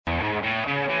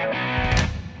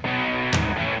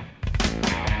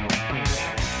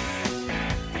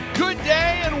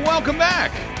welcome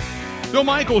back. Bill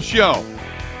Michaels Show.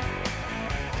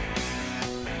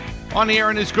 On the air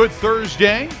on this good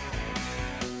Thursday.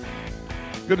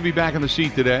 Good to be back in the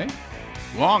seat today.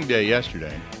 Long day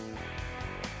yesterday.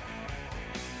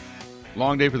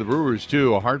 Long day for the Brewers,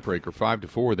 too. A heartbreaker,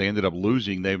 5-4. They ended up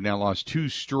losing. They've now lost 2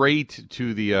 straight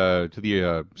to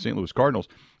the St. Louis Cardinals,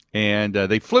 and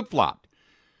they flip-flopped.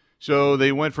 So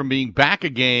they went from being back a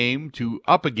game to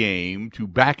up a game to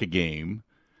back a game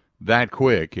that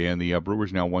quick, and the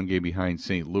Brewers now 1 game behind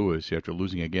St. Louis after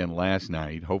losing again last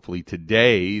night. Hopefully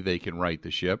today they can right the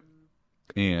ship,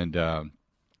 and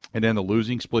then the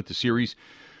losing split the series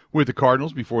with the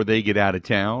Cardinals before they get out of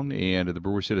town, and the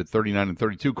Brewers sit at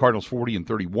 39-32, Cardinals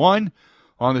 40-31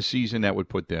 on the season. That would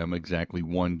put them exactly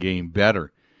 1 game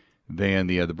better than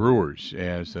the Brewers,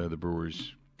 as the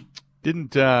Brewers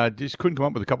just couldn't come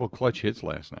up with a couple of clutch hits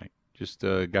last night. Just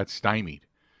got stymied.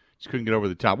 Just couldn't get over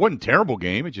the top. Wasn't a terrible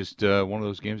game. It's just one of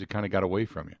those games that kind of got away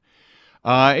from you.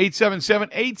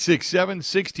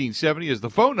 877-867-1670 is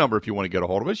the phone number if you want to get a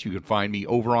hold of us. You can find me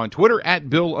over on Twitter at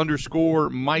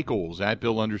Bill_Michaels, at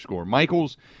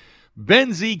Bill_Michaels.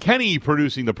 Ben Z. Kenny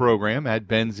producing the program at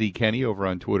Ben Z. Kenny over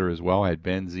on Twitter as well, at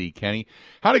Ben Z. Kenny.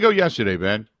 How'd it go yesterday,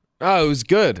 Ben? Oh, it was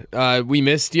good. We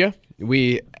missed you.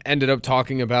 We ended up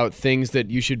talking about things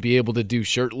that you should be able to do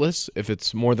shirtless if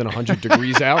it's more than 100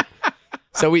 degrees out.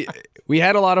 So we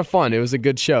had a lot of fun. It was a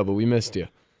good show, but we missed you.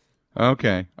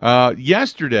 Okay.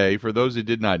 Yesterday, for those that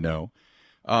did not know,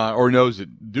 or those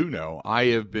that do know,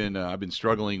 I've been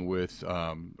struggling with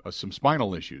some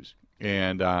spinal issues,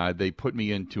 and they put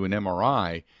me into an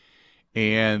MRI,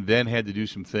 and then had to do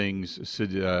some things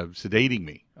sedating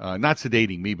me. Not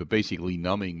sedating me, but basically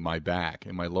numbing my back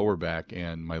and my lower back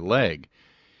and my leg.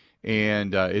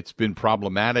 And it's been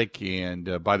problematic,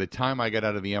 and by the time I got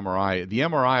out of the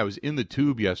MRI, I was in the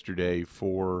tube yesterday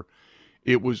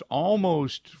it was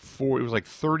like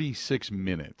 36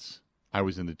 minutes I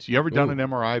was in the tube. You ever done an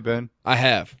MRI, Ben? I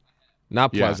have.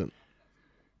 Not pleasant.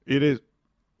 Yeah.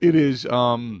 It is.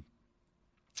 The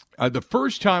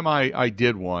first time I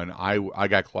did one, I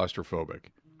got claustrophobic,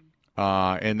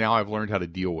 and now I've learned how to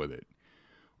deal with it.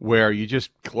 Where you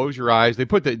just close your eyes. Did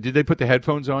they put the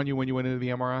headphones on you when you went into the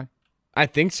MRI? I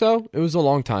think so. It was a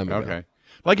long time ago. Okay.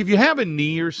 Like if you have a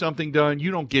knee or something done,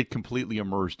 you don't get completely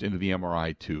immersed into the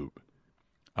MRI tube.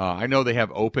 I know they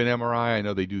have open MRI. I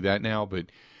know they do that now,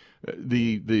 but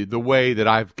the way that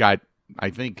I've got, I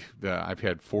think I've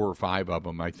had 4 or 5 of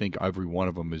them. I think every one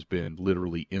of them has been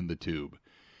literally in the tube.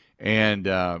 And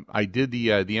I did the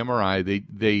MRI.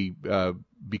 They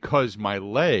because my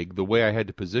leg, the way I had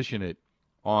to position it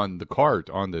on the cart,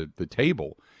 on the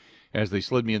table, as they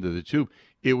slid me into the tube,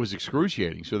 it was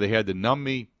excruciating. So they had to numb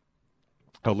me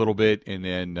a little bit, and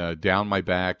then down my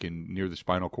back and near the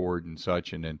spinal cord and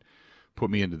such, and then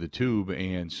put me into the tube.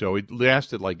 And so it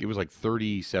lasted it was like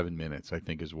 37 minutes, I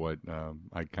think, is what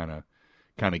I kind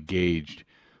of gauged.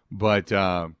 But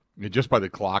just by the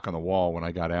clock on the wall when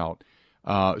I got out.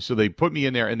 So they put me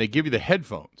in there, and they give you the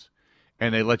headphones,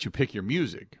 and they let you pick your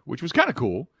music, which was kind of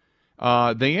cool.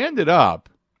 They ended up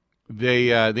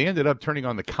turning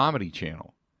on the comedy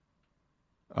channel,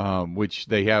 which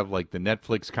they have like the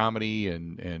Netflix comedy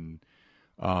and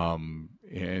I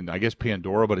guess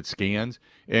Pandora, but it scans,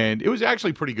 and it was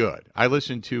actually pretty good. I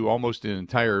listened to almost an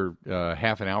entire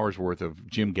half an hour's worth of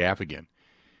Jim Gaffigan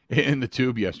in the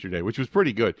tube yesterday, which was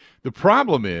pretty good. The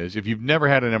problem is, if you've never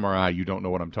had an MRI, you don't know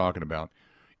what I'm talking about.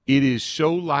 It is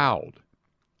so loud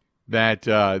that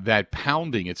that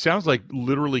pounding, it sounds like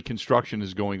literally construction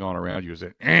is going on around you. It's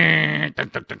like, and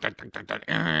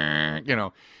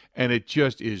it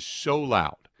just is so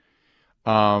loud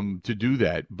to do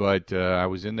that. But I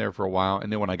was in there for a while, and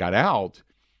then when I got out,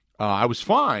 I was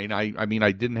fine. I mean,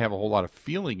 I didn't have a whole lot of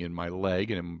feeling in my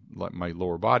leg and in my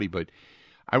lower body, but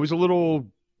I was a little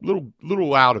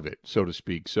out of it, so to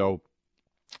speak. So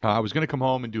I was going to come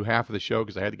home and do half of the show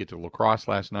because I had to get to lacrosse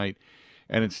last night.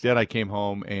 And instead, I came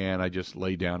home and I just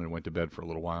laid down and went to bed for a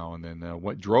little while, and then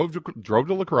drove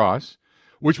to lacrosse,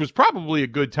 which was probably a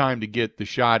good time to get the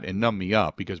shot and numb me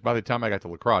up, because by the time I got to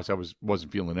lacrosse, I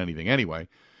wasn't feeling anything anyway.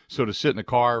 So to sit in the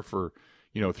car for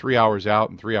 3 hours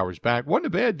out and 3 hours back wasn't a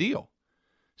bad deal.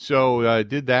 So I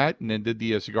did that, and then did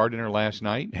the cigar dinner last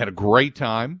night. Had a great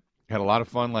time. Had a lot of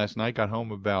fun last night. Got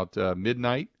home about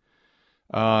midnight,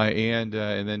 and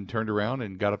then turned around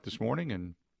and got up this morning,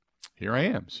 and here I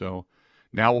am. So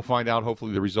now we'll find out,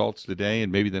 hopefully, the results today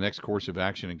and maybe the next course of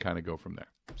action, and kind of go from there.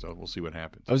 So we'll see what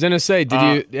happens. I was going to say, did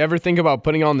you ever think about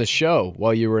putting on the show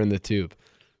while you were in the tube?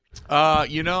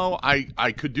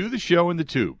 I could do the show in the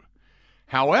tube.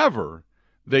 However,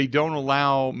 They don't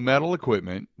allow metal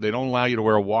equipment. They don't allow you to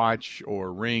wear a watch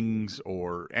or rings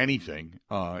or anything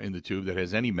in the tube that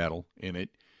has any metal in it.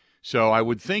 So I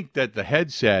would think that the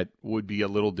headset would be a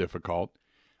little difficult,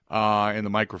 and the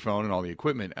microphone and all the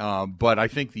equipment. But I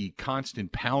think the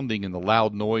constant pounding and the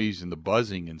loud noise and the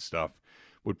buzzing and stuff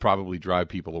would probably drive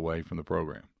people away from the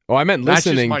program. Oh, I meant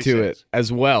listening to it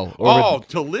as well.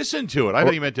 To listen to it. I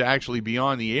thought you meant to actually be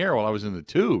on the air while I was in the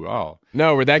tube. Oh.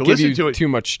 No, would that give you too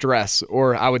much stress?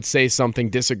 Or I would say something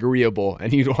disagreeable,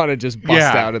 and you'd want to just bust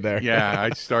out of there. Yeah,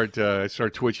 I'd start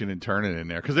twitching and turning in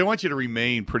there because they want you to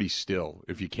remain pretty still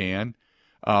if you can.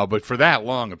 But for that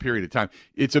long a period of time,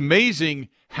 it's amazing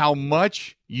how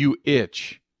much you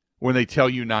itch when they tell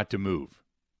you not to move.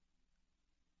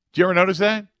 Do you ever notice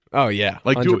that? Oh, yeah,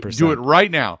 like 100%. do it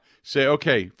right now. Say,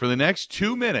 okay, for the next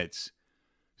 2 minutes,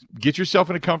 get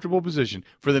yourself in a comfortable position.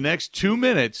 For the next 2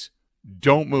 minutes,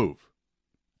 don't move.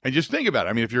 And just think about it.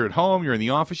 I mean, if you're at home, you're in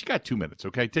the office, you got 2 minutes,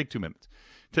 okay? Take 2 minutes.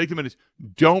 Take 2 minutes.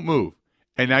 Don't move.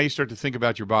 And now you start to think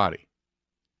about your body.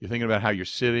 You're thinking about how you're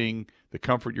sitting, the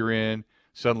comfort you're in.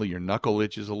 Suddenly your knuckle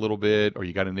itches a little bit, or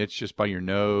you got an itch just by your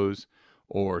nose,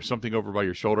 or something over by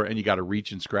your shoulder, and you got to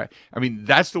reach and scratch. I mean,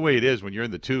 that's the way it is when you're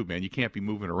in the tube, man. You can't be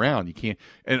moving around. You can't.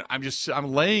 And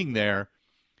I'm laying there,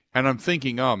 and I'm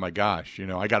thinking, oh my gosh,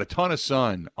 I got a ton of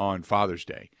sun on Father's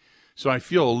Day, so I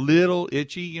feel a little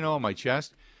itchy, on my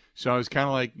chest. So I was kind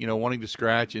of like, wanting to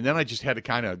scratch, and then I just had to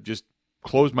kind of just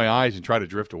close my eyes and try to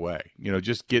drift away.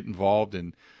 Just get involved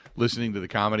in listening to the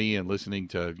comedy and listening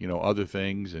to other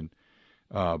things, and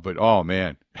but oh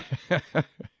man.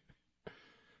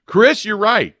 Chris, you're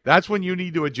right. That's when you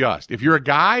need to adjust. If you're a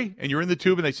guy and you're in the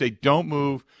tube and they say, don't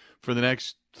move for the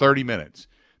next 30 minutes,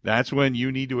 that's when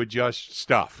you need to adjust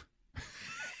stuff.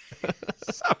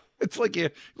 So it's like you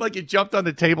jumped on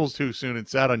the tables too soon and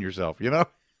sat on yourself, You're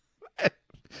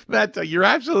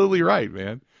absolutely right,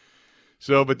 man.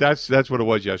 So, but that's what it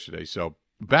was yesterday. So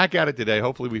back at it today.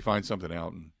 Hopefully we find something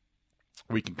out and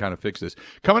we can kind of fix this.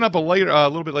 Coming up a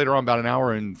little bit later on, about an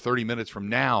hour and 30 minutes from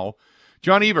now,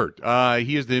 John Ebert,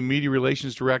 he is the media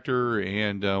relations director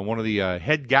and one of the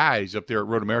head guys up there at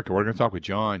Road America. We're going to talk with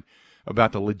John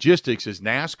about the logistics as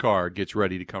NASCAR gets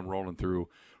ready to come rolling through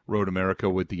Road America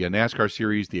with the NASCAR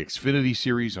series, the Xfinity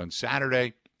series on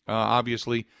Saturday,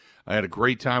 obviously. I had a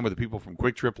great time with the people from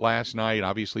Quick Trip last night.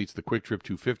 Obviously, it's the Quick Trip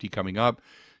 250 coming up.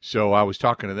 So I was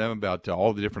talking to them about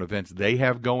all the different events they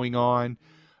have going on.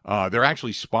 They're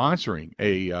actually sponsoring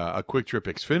a Quick Trip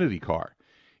Xfinity car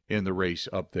in the race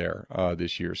up there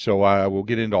this year. So we'll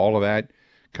get into all of that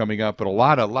coming up. But a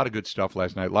lot of good stuff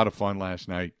last night, a lot of fun last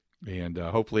night. And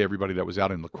hopefully everybody that was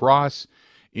out in La Crosse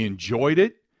enjoyed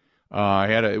it.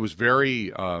 It was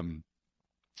very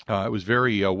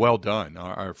well done.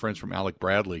 Our friends from Alec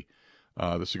Bradley,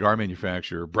 the cigar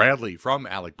manufacturer, Bradley from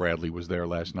Alec Bradley was there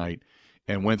last night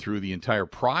and went through the entire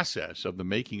process of the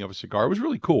making of a cigar. It was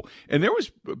really cool. And there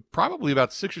was probably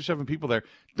about 6 or 7 people there.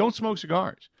 Don't smoke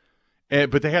cigars.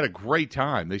 But they had a great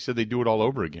time. They said they'd do it all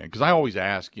over again. Because I always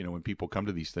ask, when people come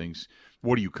to these things,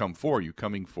 what do you come for? Are you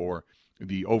coming for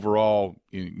the overall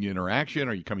interaction?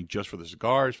 Are you coming just for the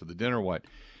cigars, for the dinner, what?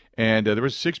 And there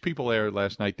was 6 people there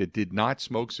last night that did not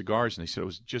smoke cigars, and they said it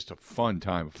was just a fun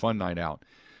time, a fun night out.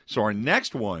 So our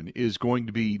next one is going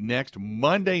to be next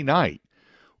Monday night.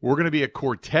 We're going to be at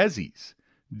Cortez's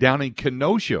down in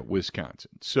Kenosha,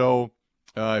 Wisconsin. So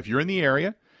if you're in the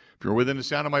area, if you're within the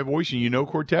sound of my voice and you know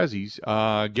Cortez's,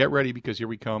 get ready because here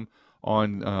we come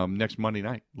on next Monday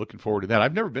night. Looking forward to that.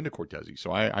 I've never been to Cortez's,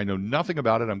 so I know nothing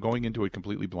about it. I'm going into it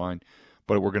completely blind,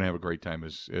 but we're going to have a great time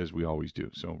as we always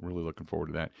do. So really looking forward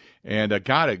to that. And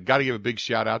gotta give a big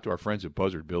shout out to our friends at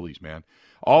Buzzard Billy's, man.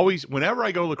 Always, whenever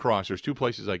I go to La Crosse, there's 2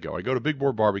 places I go. I go to Big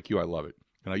Boar Barbecue. I love it,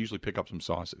 and I usually pick up some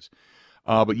sauces.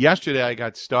 But yesterday I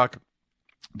got stuck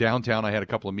downtown. I had a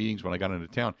couple of meetings when I got into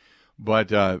town. But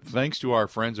thanks to our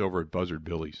friends over at Buzzard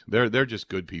Billy's. They're just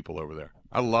good people over there.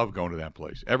 I love going to that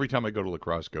place. Every time I go to La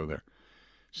Crosse, go there.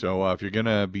 So if you're going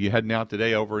to be heading out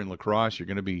today over in La Crosse, you're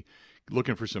going to be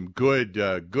looking for some good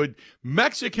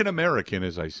Mexican-American,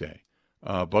 as I say.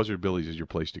 Buzzard Billy's is your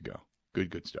place to go.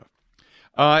 Good stuff.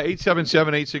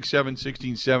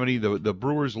 877-867-1670. The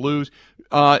Brewers lose.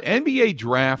 NBA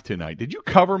draft tonight. Did you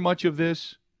cover much of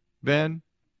this, Ben?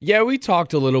 Yeah, we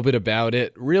talked a little bit about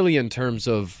it, really in terms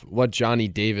of what Johnny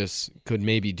Davis could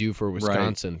maybe do for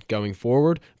Wisconsin going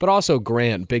forward. But also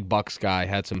Grant, big Bucks guy,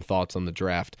 had some thoughts on the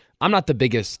draft. I'm not the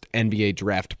biggest NBA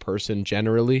draft person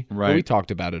generally, but we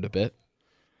talked about it a bit.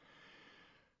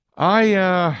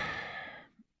 I'm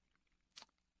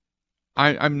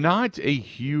not a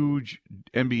huge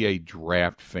NBA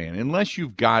draft fan unless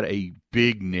you've got a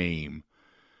big name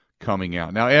coming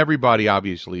out. Now, everybody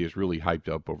obviously is really hyped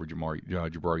up over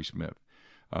Jabari Smith,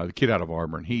 the kid out of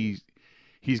Auburn. He's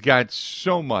got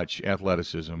so much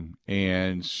athleticism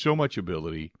and so much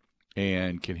ability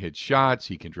and can hit shots.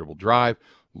 He can dribble drive,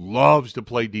 loves to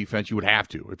play defense. You would have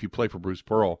to. If you play for Bruce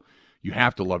Pearl, you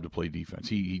have to love to play defense.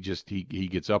 He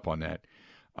gets up on that.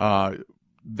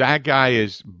 That guy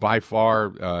is by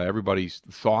far everybody's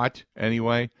thought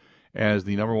anyway as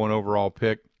the number 1 overall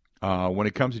pick. When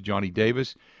it comes to Johnny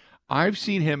Davis, I've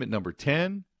seen him at number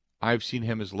 10. I've seen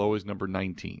him as low as number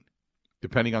 19,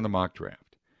 depending on the mock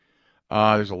draft.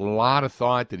 There's a lot of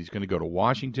thought that he's going to go to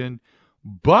Washington,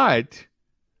 but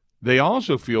they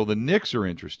also feel the Knicks are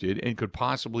interested and could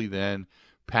possibly then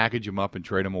package him up and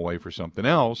trade him away for something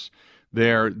else.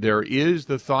 There is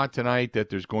the thought tonight that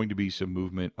there's going to be some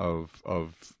movement of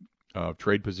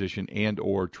trade position and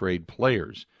or trade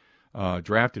players,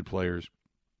 drafted players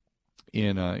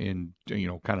in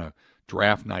kind of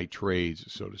draft night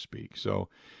trades, so to speak. So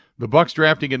the Bucks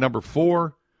drafting at number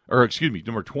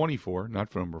 24, not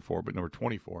for number 4, but number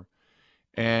 24.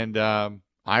 And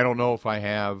I don't know if I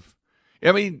have.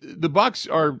 I mean, the Bucks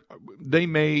they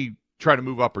may try to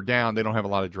move up or down. They don't have a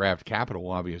lot of draft capital,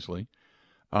 obviously.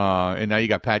 And now you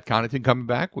got Pat Connaughton coming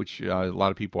back, which a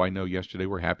lot of people I know yesterday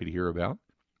were happy to hear about.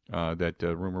 That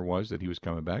rumor was that he was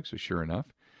coming back, so sure enough.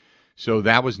 So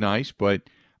that was nice. But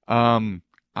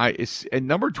it's at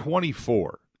number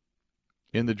 24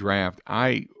 in the draft.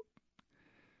 There's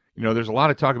a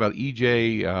lot of talk about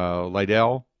E.J.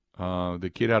 Liddell,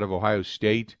 the kid out of Ohio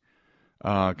State,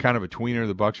 kind of a tweener.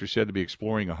 The Bucks are said to be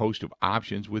exploring a host of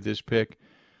options with this pick.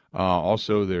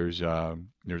 Also, there's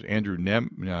Andrew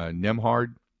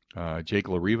Nemhard, Jake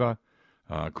LaRiva,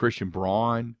 Christian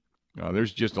Braun.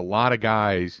 There's just a lot of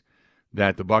guys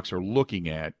that the Bucks are looking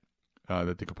at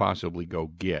that they could possibly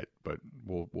go get, but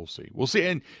we'll see. We'll see.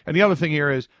 And the other thing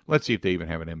here is, let's see if they even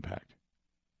have an impact.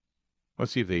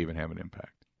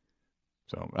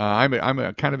 So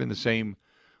I'm kind of in the same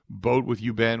boat with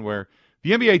you, Ben, where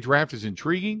the NBA draft is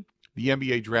intriguing. The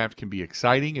NBA draft can be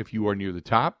exciting if you are near the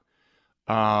top.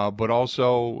 But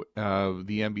also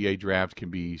the NBA draft can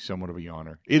be somewhat of a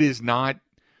yawner. It is not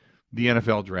the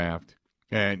NFL draft.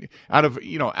 And out of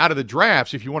the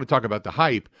drafts, if you want to talk about the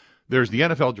hype, there's the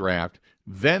NFL draft,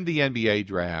 then the NBA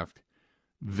draft,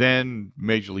 then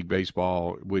Major League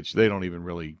Baseball, which they don't even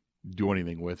really do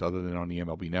anything with other than on the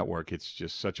MLB Network. It's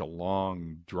just such a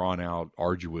long, drawn-out,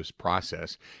 arduous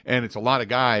process. And it's a lot of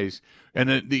guys. And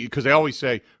then because they always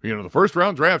say, the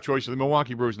first-round draft choice of the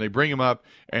Milwaukee Brewers, and they bring him up,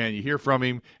 and you hear from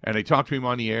him, and they talk to him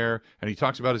on the air, and he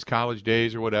talks about his college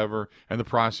days or whatever, and the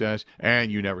process,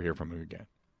 and you never hear from him again.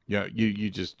 Yeah,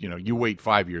 you wait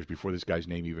 5 years before this guy's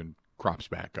name even crops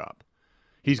back up.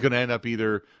 He's going to end up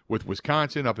either with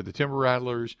Wisconsin up at the Timber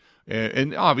Rattlers.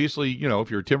 And obviously,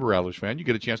 if you're a Timber Rattlers fan, you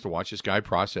get a chance to watch this guy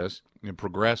process and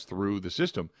progress through the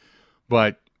system.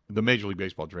 But the Major League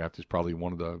Baseball draft is probably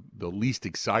one of the least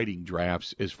exciting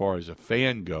drafts as far as a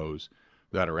fan goes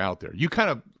that are out there. You kind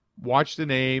of watch the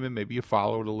name and maybe you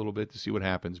follow it a little bit to see what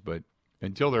happens. But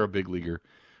until they're a big leaguer,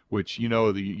 which you're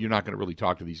not going to really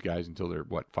talk to these guys until they're,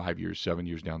 5 years, 7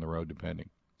 years down the road, depending.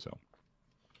 So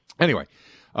anyway.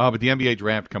 But the NBA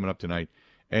draft coming up tonight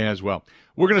as well.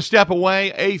 We're going to step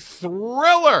away. A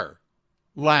thriller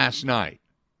last night.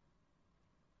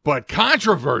 But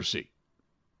controversy.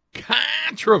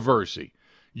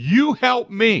 You help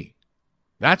me.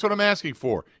 That's what I'm asking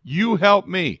for. You help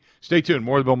me. Stay tuned.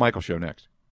 More of the Bill Michaels Show next.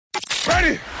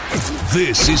 Ready?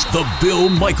 This is the Bill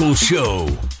Michaels Show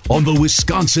on the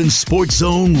Wisconsin Sports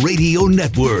Zone Radio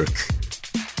Network.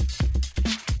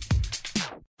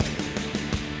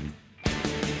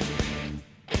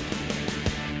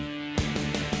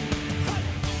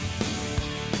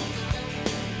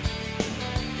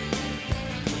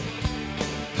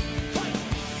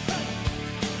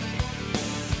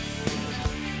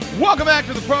 Welcome back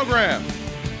to the program.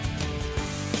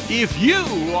 If you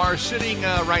are sitting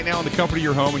right now in the comfort of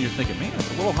your home and you're thinking, man,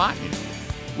 it's a little hot here,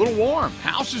 a little warm,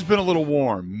 house has been a little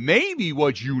warm, maybe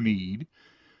what you need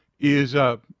is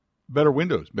better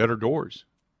windows, better doors,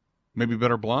 maybe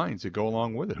better blinds that go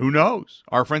along with it. Who knows?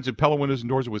 Our friends at Pella Windows and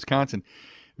Doors of Wisconsin,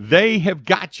 they have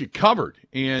got you covered.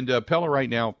 And Pella right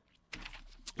now,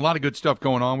 a lot of good stuff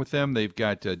going on with them. They've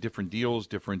got different deals,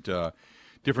 different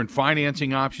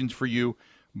financing options for you.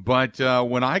 But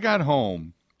when I got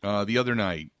home the other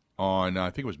night on,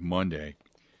 I think it was Monday,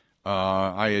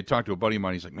 I had talked to a buddy of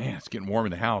mine. He's like, man, it's getting warm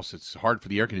in the house. It's hard for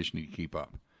the air conditioning to keep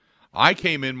up. I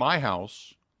came in my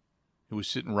house. It was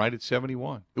sitting right at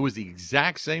 71. It was the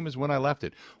exact same as when I left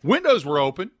it. Windows were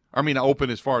open. I mean, open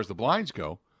as far as the blinds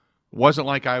go. Wasn't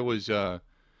like I was,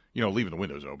 leaving the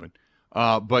windows open.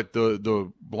 But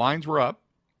the blinds were up.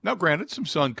 Now, granted, some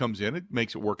sun comes in. It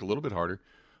makes it work a little bit harder.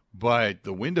 But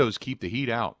the windows keep the heat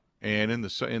out. And in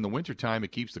the wintertime,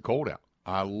 it keeps the cold out.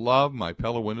 I love my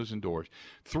Pella windows and doors.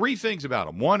 3 things about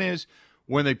them. One is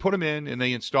when they put them in and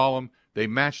they install them, they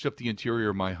matched up the interior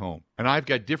of my home. And I've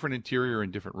got different interior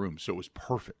in different rooms, so it was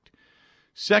perfect.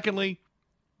 Secondly,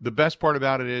 the best part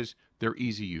about it is they're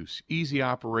easy use, easy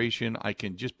operation. I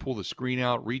can just pull the screen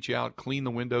out, reach out, clean the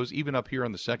windows. Even up here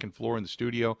on the second floor in the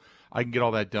studio, I can get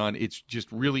all that done. It's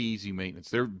just really easy maintenance.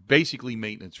 They're basically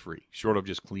maintenance-free, short of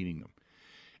just cleaning them.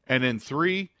 And then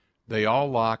 3, they all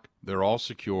lock. They're all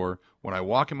secure. When I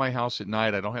walk in my house at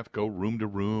night, I don't have to go room to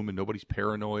room, and nobody's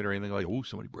paranoid or anything like, oh,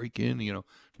 somebody break in,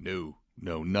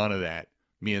 No, none of that.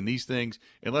 Man, these things,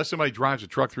 unless somebody drives a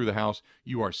truck through the house,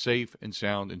 you are safe and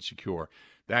sound and secure.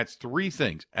 That's 3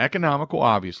 things. Economical,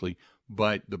 obviously,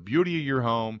 but the beauty of your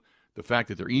home, the fact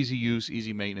that they're easy use,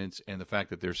 easy maintenance, and the fact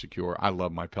that they're secure. I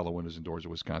love my Pella windows and doors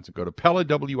of Wisconsin. Go to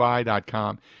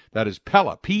PellaWI.com. That is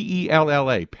Pella,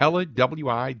 P-E-L-L-A,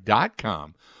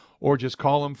 PellaWI.com. Or just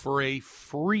call them for a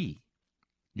free,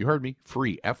 you heard me,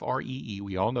 free, F-R-E-E.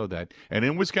 We all know that. And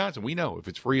in Wisconsin, we know if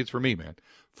it's free, it's for me, man.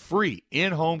 Free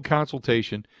in-home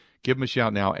consultation. Give them a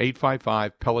shout now,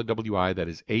 855-PELLA-WI. That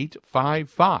is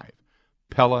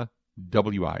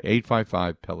 855-PELLA-WI,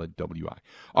 855-PELLA-WI.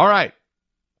 All right,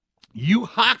 you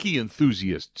hockey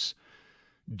enthusiasts,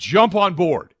 jump on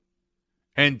board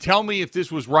and tell me if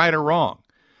this was right or wrong.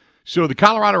 So the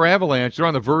Colorado Avalanche, they're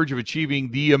on the verge of achieving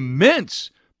the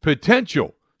immense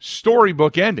potential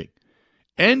storybook ending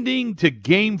to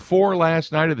Game 4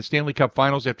 last night of the Stanley Cup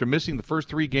Finals after missing the first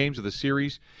 3 games of the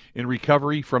series in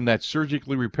recovery from that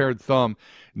surgically repaired thumb.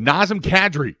 Nazem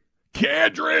Kadri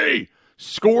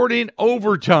scored in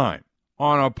overtime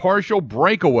on a partial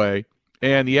breakaway,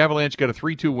 and the Avalanche got a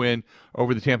 3-2 win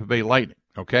over the Tampa Bay Lightning.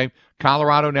 Okay,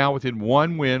 Colorado now within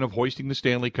 1 win of hoisting the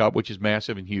Stanley Cup, which is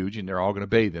massive and huge, and they're all going to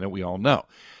bathe in it, we all know.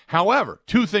 However,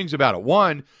 2 things about it.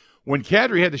 One, when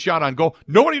Kadri had the shot on goal,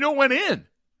 nobody knew it went in.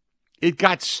 It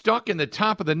got stuck in the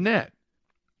top of the net,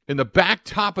 in the back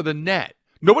top of the net.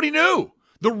 Nobody knew.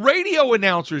 The radio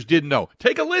announcers didn't know.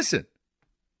 Take a listen.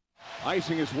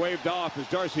 Icing is waved off as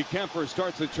Darcy Kemper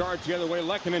starts the charge the other way.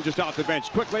 Lehkonen just off the bench.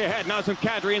 Quickly ahead. Nazem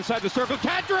Kadri inside the circle.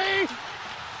 Kadri!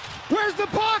 Where's the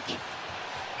puck?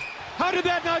 How did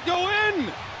that not go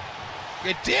in?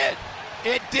 It did.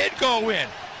 It did go in.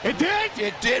 It did?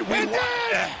 It did. It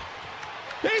did!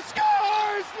 He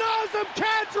scores! Nazem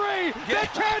Kadri! Yeah. The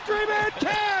Kadri man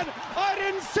can! I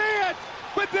didn't see it,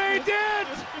 but they did!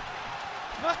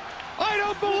 I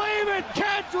don't believe it!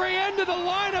 Kadri into the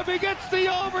lineup. He gets the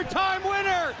overtime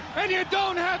winner! And you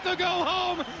don't have to go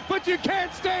home, but you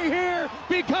can't stay here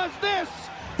because this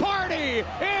party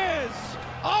is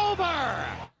over!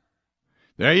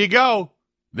 There you go.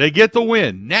 They get the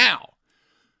win. Now,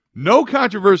 no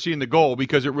controversy in the goal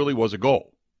because it really was a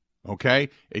goal. Okay?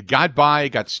 It got by. It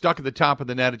got stuck at the top of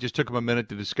the net. It just took them a minute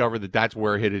to discover that that's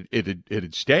where it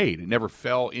had stayed. It never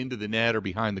fell into the net or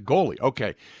behind the goalie.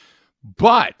 Okay.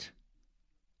 But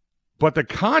the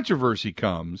controversy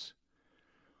comes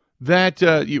that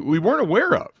we weren't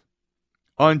aware of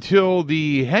until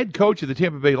the head coach of the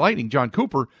Tampa Bay Lightning, John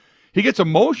Cooper, he gets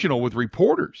emotional with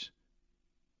reporters.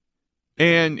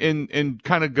 And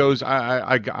kind of goes,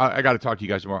 I got to talk to you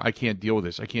guys tomorrow. I can't deal with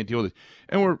this. I can't deal with this.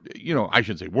 And we're, I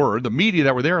shouldn't say the media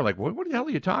that were there are like, what the hell are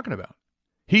you talking about?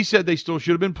 He said they still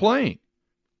should have been playing.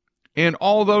 And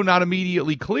although not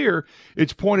immediately clear,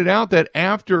 it's pointed out that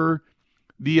after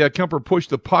the Kemper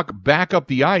pushed the puck back up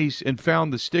the ice and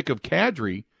found the stick of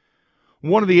Kadri,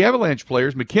 one of the Avalanche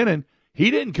players, McKinnon,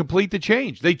 he didn't complete the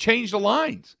change. They changed the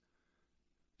lines.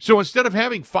 So instead of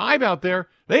having 5 out there,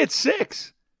 they had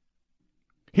 6.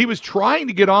 He was trying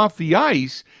to get off the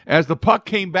ice as the puck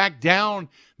came back down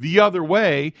the other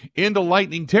way into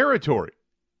Lightning territory.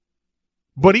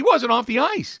 But he wasn't off the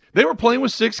ice. They were playing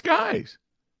with 6 guys.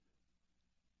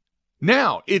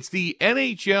 Now, it's the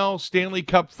NHL Stanley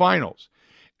Cup Finals.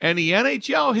 And the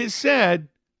NHL has said,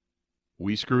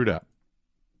 we screwed up.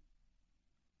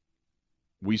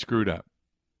 We screwed up.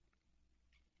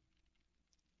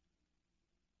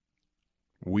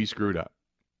 We screwed up.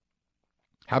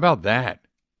 How about that?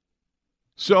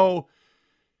 So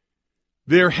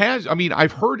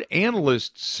I've heard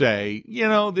analysts say,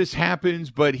 this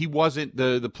happens, but he wasn't,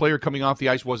 the player coming off the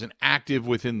ice wasn't active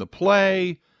within the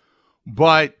play.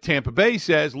 But Tampa Bay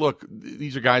says, look,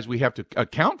 these are guys we have to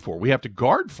account for. We have to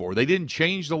guard for. They didn't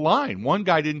change the line. One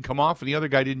guy didn't come off and the other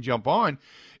guy didn't jump on.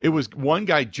 It was one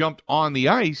guy jumped on the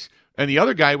ice and the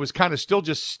other guy was kind of still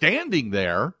just standing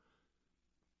there.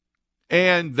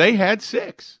 And they had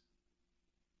 6.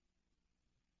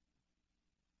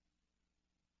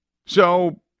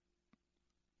 So,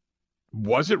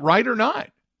 was it right or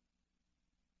not?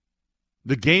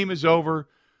 The game is over.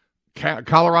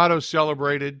 Colorado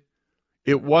celebrated.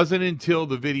 It wasn't until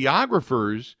the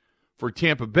videographers for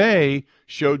Tampa Bay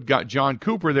got John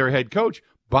Cooper, their head coach.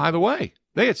 By the way,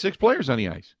 they had 6 players on the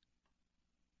ice.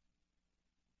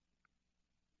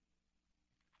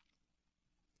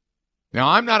 Now,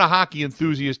 I'm not a hockey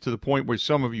enthusiast to the point where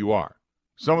some of you are.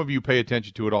 Some of you pay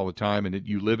attention to it all the time, and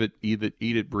you live it, eat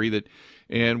it, breathe it.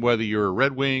 And whether you're a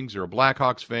Red Wings or a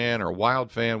Blackhawks fan or a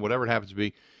Wild fan, whatever it happens to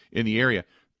be in the area,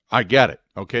 I get it.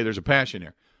 Okay, there's a passion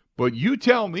there. But you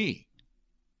tell me.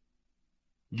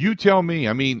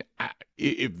 I mean,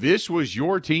 if this was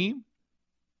your team,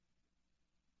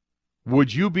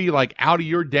 would you be like out of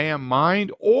your damn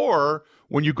mind? Or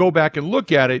when you go back and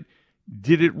look at it,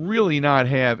 did it really not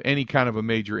have any kind of a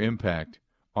major impact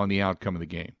on the outcome of the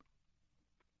game?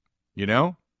 You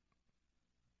know?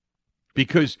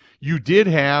 Because you did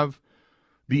have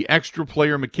the extra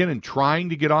player McKinnon trying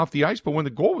to get off the ice, but when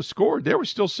the goal was scored, there were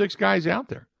still 6 guys out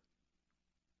there.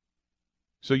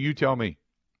 So you tell me.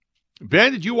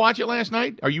 Ben, did you watch it last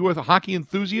night? Are you a hockey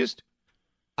enthusiast?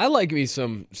 I like me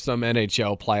some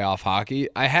NHL playoff hockey.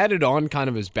 I had it on kind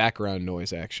of as background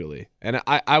noise, actually. And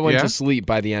I went to sleep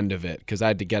by the end of it because I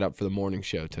had to get up for the morning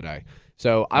show today.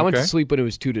 So I went to sleep when it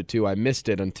was 2-2. I missed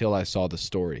it until I saw the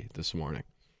story this morning.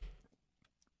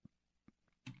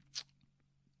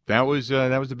 That was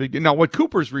the big deal. Now, what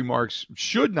Cooper's remarks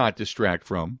should not distract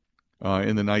from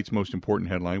in the night's most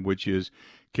important headline, which is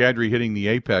Kadri hitting the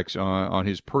apex on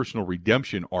his personal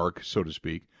redemption arc, so to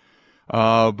speak.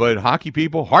 But hockey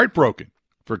people, heartbroken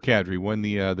for Kadri when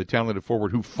the talented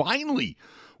forward who finally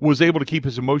was able to keep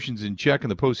his emotions in check in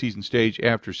the postseason stage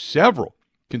after several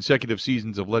consecutive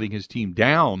seasons of letting his team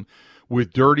down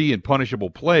with dirty and punishable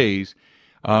plays.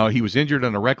 He was injured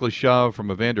on a reckless shove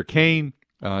from Evander Kane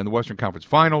in the Western Conference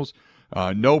Finals.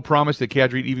 No promise that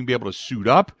Kadri would even be able to suit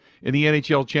up in the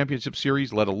NHL Championship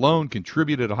Series, let alone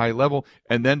contribute at a high level,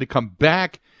 and then to come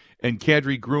back and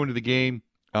Kadri grew into the game.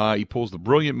 He pulls the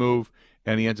brilliant move,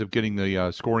 and he ends up getting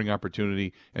the scoring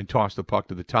opportunity and toss the puck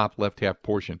to the top left-half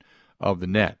portion of the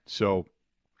net. So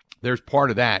there's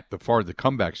part of that, as far as the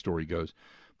comeback story goes.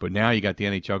 But now you got the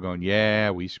NHL going, yeah,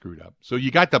 we screwed up. So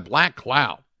you got the black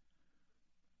cloud.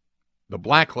 The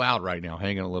black cloud right now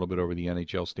hanging a little bit over the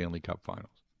NHL Stanley Cup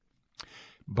Finals.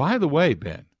 By the way,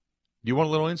 Ben, do you want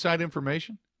a little inside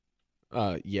information?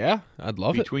 Yeah, I'd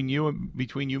love it. Between you,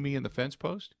 me, and the fence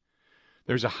post?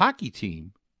 There's a hockey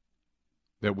team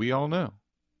that we all know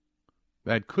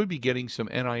that could be getting some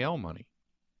NIL money.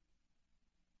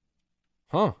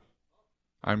 Huh.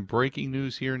 I'm breaking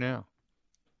news here now.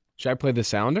 Should I play the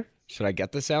sounder? Should I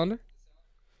get the sounder?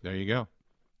 There you go.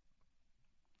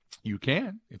 You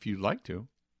can, if you'd like to.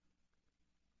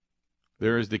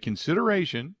 There is the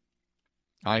consideration,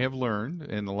 I have learned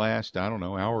in the last,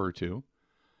 hour or two,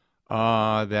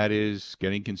 that is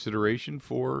getting consideration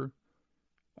for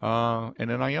an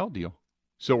NIL deal.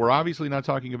 So we're obviously not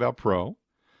talking about pro.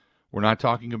 We're not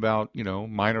talking about,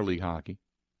 minor league hockey.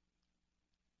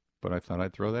 But I thought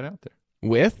I'd throw that out there.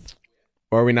 With?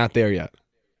 Or are we not there yet?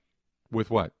 With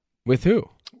what? With who?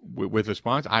 With a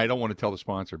sponsor? I don't want to tell the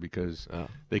sponsor because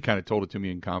they kind of told it to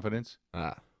me in confidence.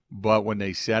 But when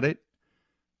they said it,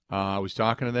 I was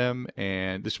talking to them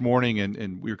and this morning,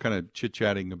 and we were kind of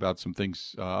chit-chatting about some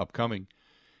things upcoming.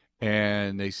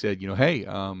 And they said, hey,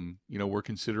 we're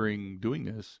considering doing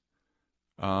this.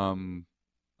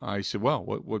 I said, well,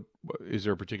 what is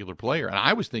there a particular player? And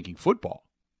I was thinking football.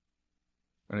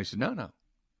 And I said, no.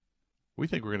 We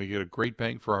think we're going to get a great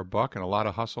bang for our buck and a lot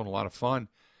of hustle and a lot of fun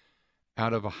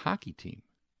out of a hockey team.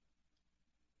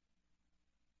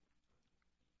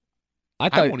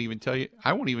 I won't even tell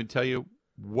you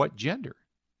what gender,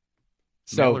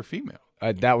 male or female.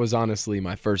 That was honestly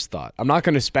my first thought. I'm not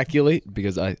going to speculate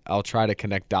because I'll try to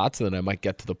connect dots and then I might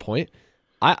get to the point.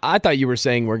 I thought you were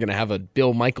saying we're going to have a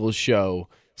Bill Michaels show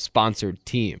sponsored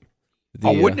team.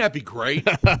 Wouldn't that be great?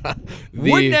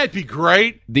 Wouldn't that be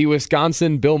great? The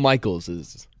Wisconsin Bill Michaels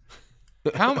is.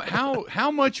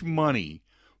 How much money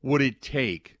would it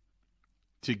take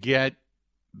to get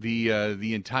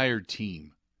the entire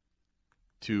team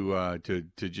to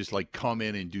just like come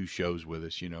in and do shows with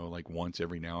us, like once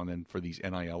every now and then for these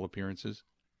NIL appearances?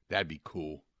 That'd be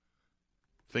cool.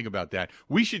 Think about that.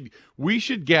 We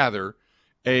should gather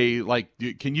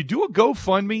can you do a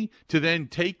GoFundMe to then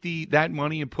take that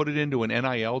money and put it into an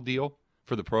NIL deal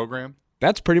for the program?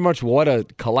 That's pretty much what a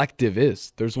collective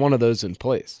is. There's one of those in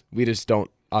place. We just don't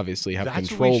obviously have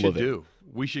control of it. That's what we should do.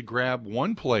 We should grab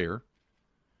one player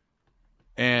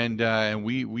and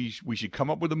we should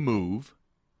come up with a move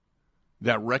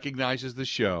that recognizes the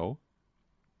show,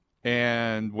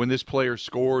 and when this player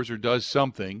scores or does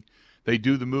something, they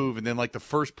do the move, and then like the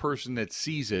first person that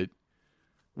sees it,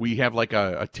 we have like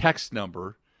a text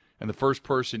number, and the first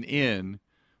person in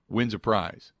wins a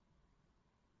prize.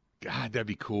 God, that'd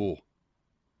be cool.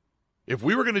 If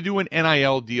we were going to do an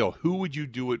NIL deal, who would you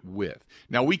do it with?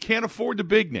 Now, we can't afford the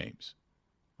big names,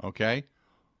 okay?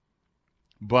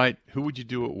 But who would you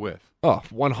do it with? Oh,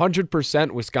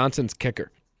 100% Wisconsin's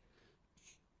kicker.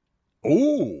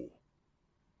 Ooh.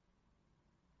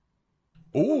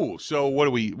 Ooh, so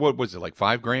what was it, like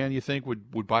 $5,000 you think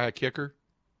would buy a kicker?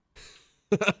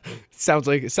 Sounds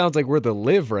like we're the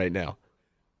live right now.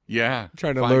 Yeah.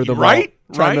 Trying to lure them right?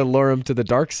 Trying to lure them to the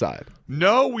dark side.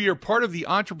 No, we are part of the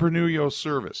entrepreneurial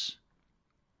service.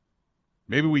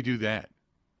 Maybe we do that.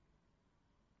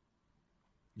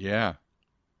 Yeah.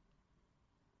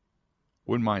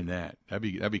 Wouldn't mind that.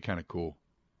 That'd be kind of cool.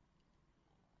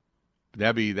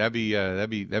 That'd be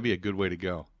a good way to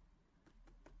go.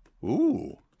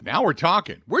 Ooh, now we're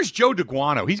talking. Where's Joe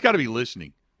DeGuano? He's got to be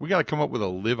listening. We got to come up with a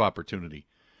live opportunity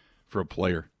for a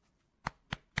player.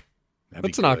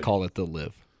 Let's not call it the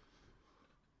live.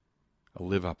 A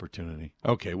live opportunity.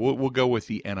 Okay, we'll go with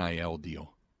the NIL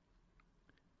deal.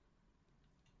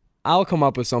 I'll come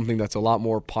up with something that's a lot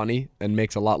more punny and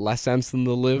makes a lot less sense than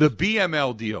the live. The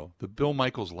BML deal, the Bill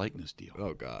Michaels likeness deal.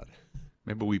 Oh God.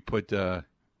 Maybe we put the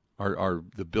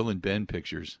Bill and Ben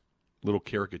pictures, little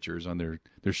caricatures on their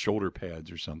shoulder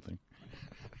pads or something.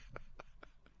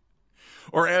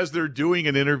 Or as they're doing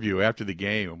an interview after the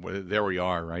game, there we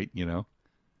are, right? You know,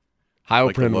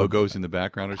 like the logos in the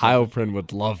background or something. Heilprin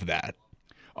would love that.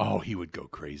 Oh, he would go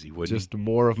crazy, wouldn't Just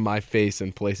more of my face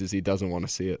in places he doesn't want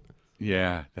to see it.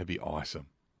 Yeah, that'd be awesome.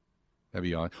 That'd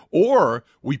be awesome. Or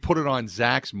we put it on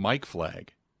Zach's mic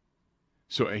flag.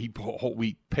 So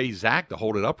we pay Zach to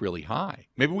hold it up really high.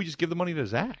 Maybe we just give the money to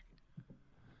Zach.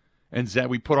 And Zach,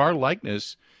 we put our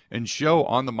likeness and show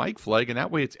on the mic flag, and that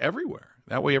way it's everywhere.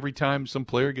 That way, every time some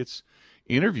player gets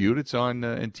interviewed, it's on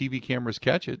and TV cameras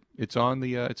catch it. It's on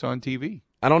TV.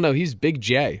 I don't know. He's Big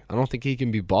J. I don't think he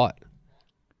can be bought.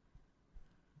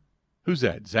 Who's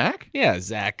that? Zach? Yeah,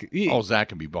 Zach. Zach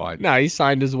can be bought. No, he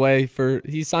signed his life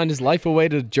away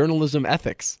to journalism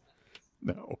ethics.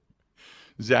 No,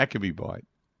 Zach can be bought.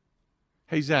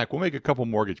 Hey, Zach, we'll make a couple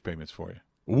mortgage payments for you.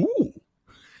 Ooh.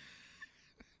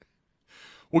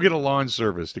 We'll get a lawn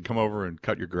service to come over and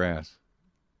cut your grass.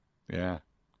 Yeah.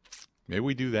 Maybe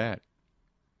we do that.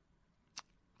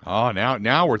 Oh,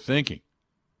 now we're thinking.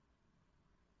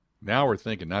 Now we're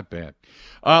thinking, not bad.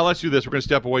 Let's do this. We're going to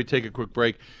step away, take a quick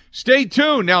break. Stay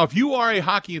tuned. Now, if you are a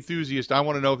hockey enthusiast, I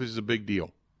want to know if this is a big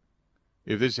deal.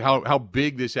 If this how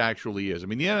big this actually is. I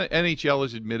mean, the NHL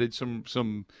has admitted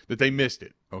some that they missed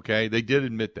it, okay? They did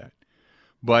admit that.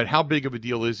 But how big of a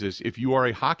deal is this? If you are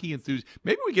a hockey enthusiast,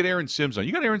 maybe we get Aaron Sims on.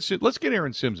 You got Aaron Sims. Let's get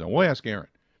Aaron Sims on. We'll ask Aaron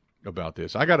about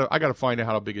this. I gotta find out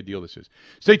how big a deal this is.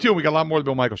 Stay tuned. We got a lot more of the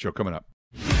Bill Michaels Show coming up.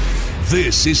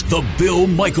 This is the Bill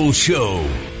Michaels Show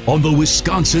on the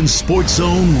Wisconsin Sports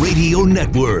Zone Radio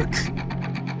Network.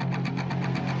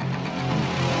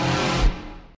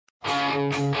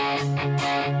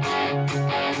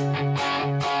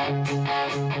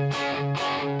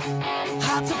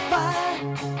 Hard to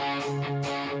find,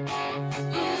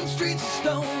 streets of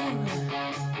stone,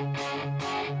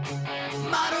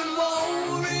 modern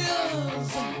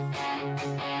warriors,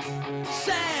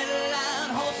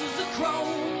 satellite horses of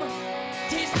chrome,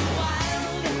 tasting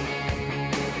wild.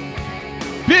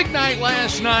 Big night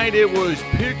last night. It was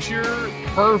picture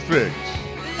perfect.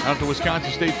 Out at the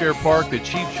Wisconsin State Fair Park, the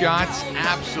Cheap Shots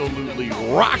absolutely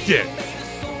rocked it.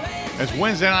 As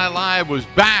Wednesday Night Live was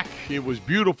back, it was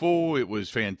beautiful. It was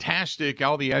fantastic.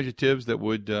 All the adjectives that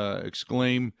would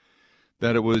exclaim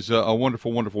that it was a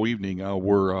wonderful, wonderful evening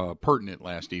were pertinent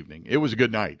last evening. It was a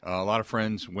good night. A lot of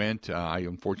friends went. I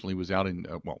unfortunately was out in,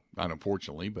 well, not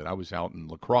unfortunately, but I was out in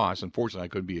La Crosse. Unfortunately, I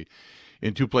couldn't be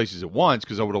in two places at once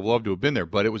because I would have loved to have been there.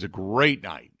 But it was a great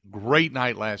night. Great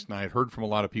night last night. Heard from a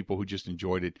lot of people who just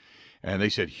enjoyed it. And they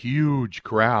said huge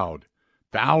crowd.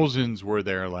 Thousands were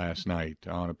there last night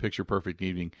on a picture-perfect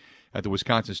evening at the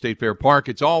Wisconsin State Fair Park.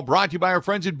 It's all brought to you by our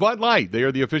friends at Bud Light. They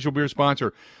are the official beer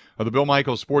sponsor of the Bill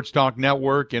Michaels Sports Talk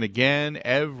Network. And again,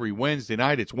 every Wednesday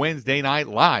night, it's Wednesday Night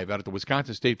Live out at the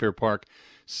Wisconsin State Fair Park.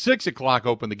 6 o'clock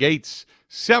open the gates.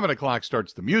 7 o'clock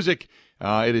starts the music.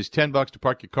 It is $10 to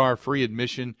park your car, free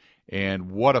admission,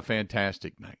 and what a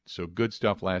fantastic night. So good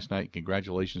stuff last night.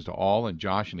 Congratulations to all and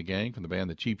Josh and the gang from the band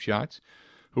The Cheap Shots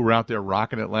who were out there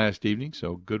rocking it last evening.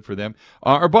 So good for them.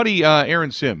 Our buddy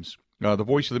Aaron Sims, the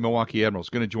voice of the Milwaukee Admirals, is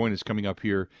going to join us coming up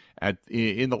here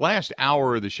in the last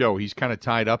hour of the show. He's kind of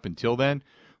tied up until then,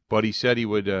 but he said he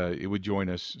would join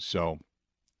us. So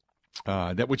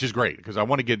which is great because I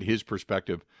want to get his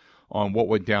perspective on what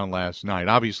went down last night.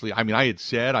 Obviously, I mean, I had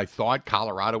said I thought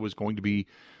Colorado was going to be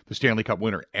the Stanley Cup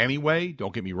winner anyway.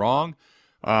 Don't get me wrong.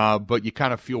 But you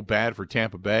kind of feel bad for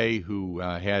Tampa Bay, who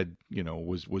had,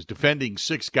 was defending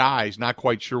 6 guys, not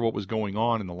quite sure what was going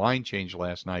on in the line change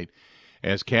last night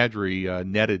as Kadri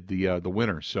netted the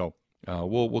winner. So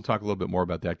we'll talk a little bit more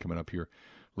about that coming up here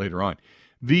later on.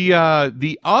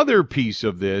 The other piece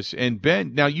of this, and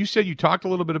Ben, now you said you talked a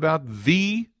little bit about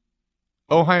the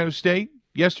Ohio State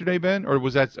yesterday, Ben, or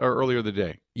was that earlier the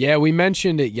day? Yeah, we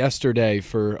mentioned it yesterday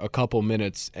for a couple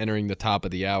minutes entering the top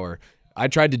of the hour. I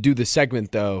tried to do the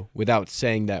segment, though, without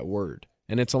saying that word,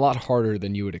 and it's a lot harder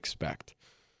than you would expect.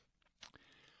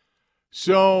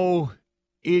 So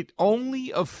it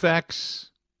only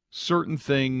affects certain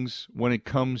things when it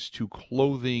comes to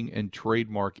clothing and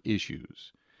trademark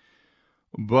issues.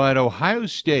 But Ohio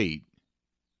State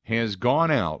has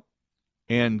gone out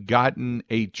and gotten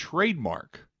a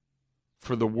trademark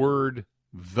for the word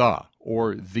the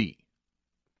or the.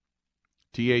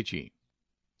 T-H-E.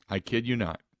 I kid you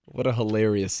not. What a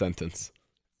hilarious sentence.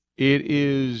 It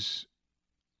is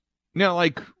now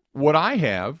like what I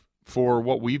have for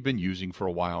what we've been using for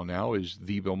a while now is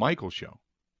the Bill Michaels Show.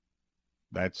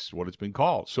 That's what it's been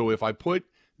called. So if I put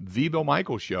the Bill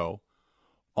Michaels Show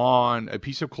on a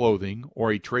piece of clothing or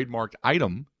a trademarked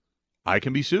item, I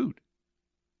can be sued.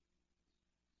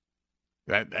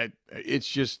 That it's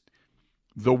just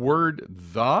the word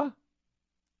the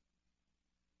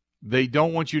they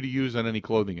don't want you to use on any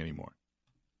clothing anymore.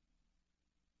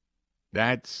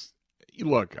 That's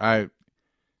I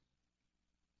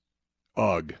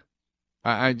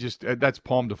just that's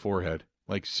palm to forehead.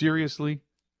 Like, seriously?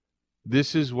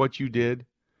 This is what you did?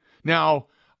 Now,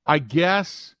 I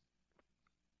guess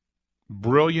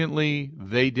brilliantly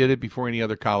they did it before any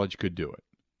other college could do it.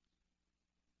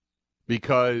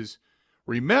 Because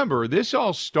remember, this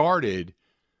all started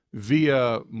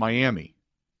via Miami.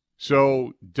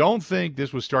 So don't think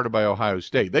this was started by Ohio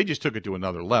State. They just took it to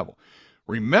another level.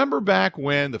 Remember back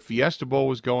when the Fiesta Bowl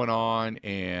was going on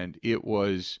and it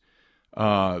was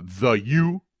the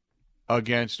U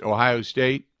against Ohio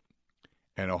State?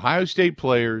 And Ohio State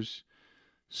players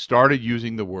started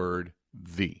using the word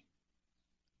the.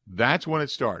 That's when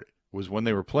it started, was when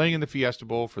they were playing in the Fiesta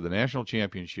Bowl for the national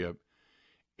championship.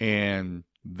 And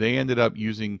they ended up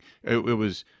using, it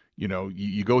was,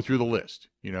 you go through the list,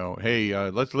 hey,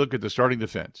 let's look at the starting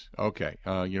defense. Okay,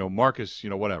 Marcus,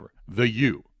 whatever. The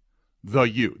U. The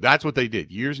U. That's what they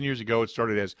did. Years and years ago, it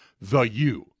started as the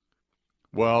U.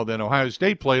 Well, then Ohio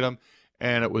State played them,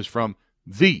 and it was from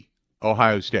the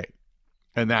Ohio State.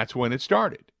 And that's when it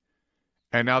started.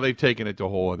 And now they've taken it to a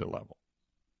whole other level.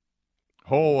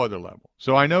 Whole other level.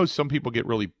 So I know some people get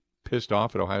really pissed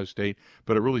off at Ohio State,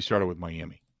 but it really started with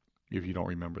Miami, if you don't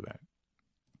remember that.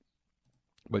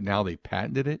 But now they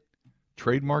patented it,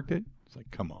 trademarked it. It's like,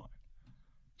 come on.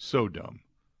 So dumb.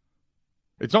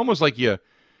 It's almost like you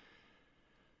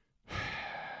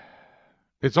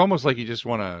just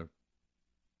want to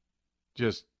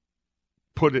just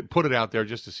put it out there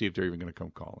just to see if they're even going to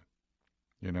come calling.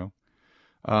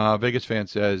 Vegas fan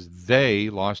says they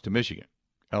lost to Michigan.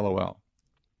 LOL.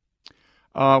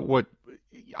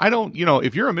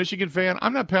 If you're a Michigan fan,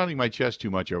 I'm not pounding my chest too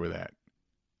much over that.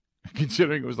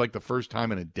 Considering it was like the first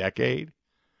time in a decade.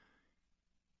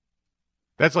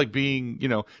 That's like being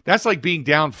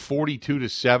down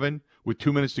 42-7 with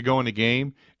 2 minutes to go in the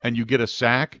game and you get a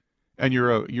sack and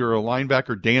you're a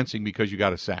linebacker dancing because you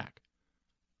got a sack.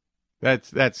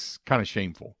 That's kind of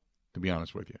shameful, to be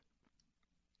honest with you.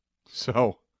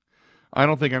 So, I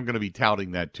don't think I'm going to be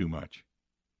touting that too much.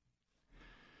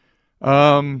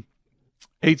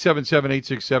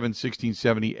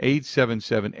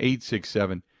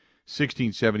 877-867-1670,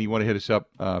 877-867-1670. You want to hit us up,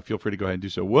 feel free to go ahead and do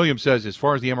so. William says, as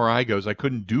far as the MRI goes, I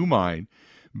couldn't do mine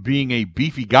being a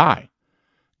beefy guy.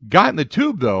 Got in the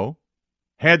tube, though,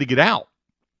 had to get out.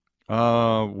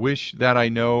 Wish that I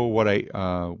know what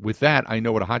with that, I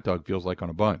know what a hot dog feels like on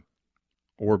a bun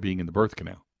or being in the birth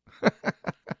canal.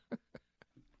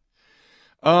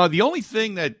 The only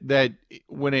thing that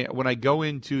when I go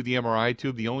into the MRI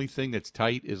tube, the only thing that's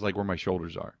tight is like where my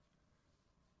shoulders are.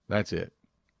 That's it.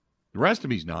 The rest of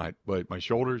me's not, but my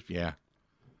shoulders, yeah.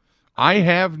 I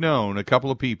have known a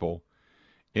couple of people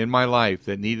in my life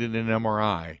that needed an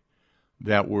MRI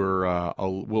that were,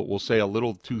 we'll say, a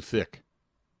little too thick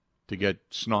to get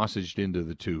snossaged into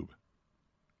the tube.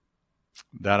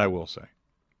 That I will say.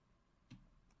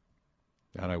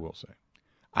 And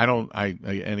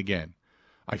again,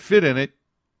 I fit in it,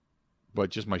 but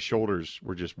just my shoulders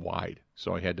were just wide,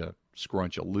 so I had to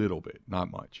scrunch a little bit.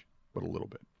 Not much, but a little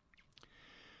bit.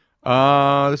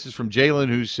 This is from Jalen,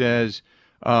 who says,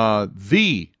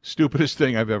 the stupidest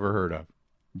thing I've ever heard of.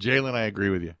 Jalen, I agree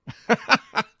with you.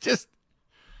 Just,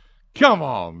 come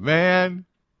on, man.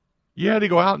 You had to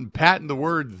go out and patent the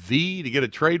word "the" to get a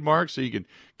trademark so you can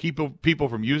keep people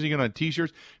from using it on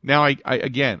T-shirts. Now, I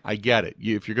get it.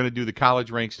 If you're going to do the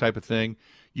college ranks type of thing,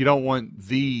 you don't want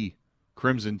the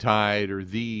Crimson Tide or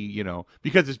the,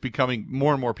 because it's becoming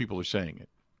more and more people are saying it.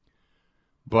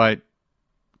 But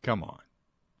come on.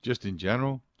 Just in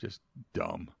general, just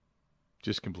dumb.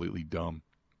 Just completely dumb.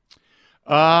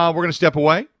 We're going to step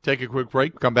away, take a quick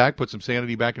break, come back, put some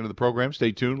sanity back into the program.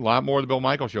 Stay tuned. A lot more of the Bill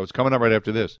Michaels Show. It's coming up right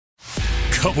after this.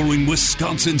 Covering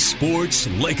Wisconsin sports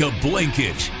like a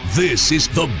blanket. This is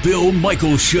the Bill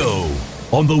Michaels Show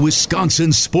on the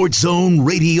Wisconsin Sports Zone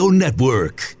Radio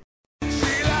Network.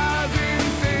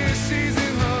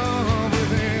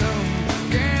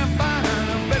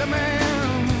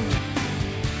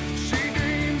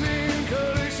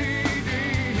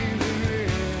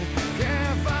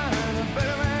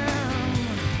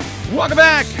 Welcome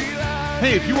back.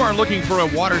 Hey, if you are looking for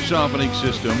a water softening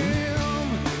system,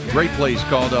 great place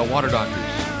called Water Doctors.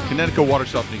 Connecticut water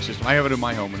softening system. I have it in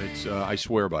my home, and it's I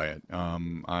swear by it.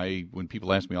 When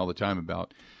people ask me all the time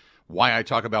about why I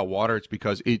talk about water, it's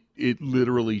because it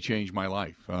literally changed my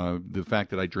life. The fact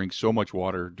that I drink so much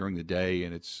water during the day,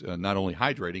 and it's not only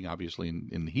hydrating, obviously,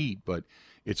 in the heat, but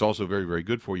it's also very, very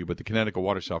good for you. But the Connecticut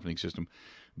water softening system,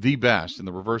 the best, and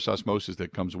the reverse osmosis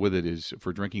that comes with it is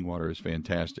for drinking water is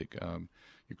fantastic.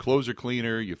 Your clothes are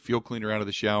cleaner, you feel cleaner out of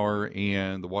the shower,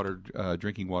 and the water,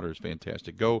 drinking water is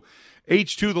fantastic. Go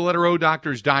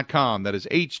h2theletterO-doctors.com. That is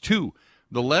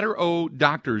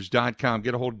h2theletterO-doctors.com.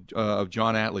 Get a hold of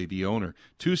John Atlee, the owner.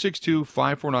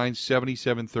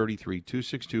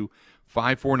 262-549-7733.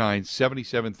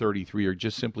 262-549-7733, or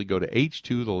just simply go to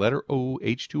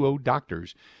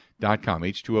h2theletterO-doctors.com.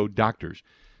 h2odoctors.com.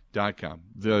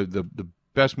 The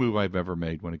best move I've ever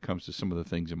made when it comes to some of the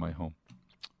things in my home.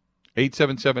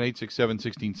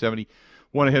 877-867-1670.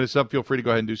 Want to hit us up? Feel free to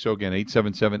go ahead and do so again.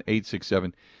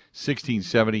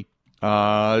 877-867-1670.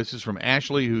 This is from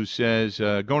Ashley, who says,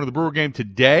 going to the Brewer game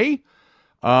today.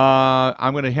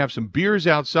 I'm going to have some beers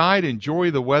outside,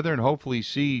 enjoy the weather, and hopefully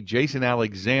see Jason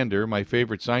Alexander, my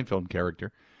favorite Seinfeld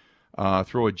character,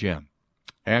 throw a gem.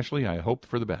 Ashley, I hope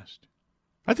for the best.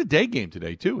 That's a day game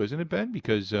today, too, isn't it, Ben?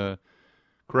 Because,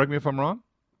 correct me if I'm wrong?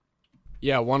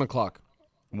 Yeah, 1 o'clock.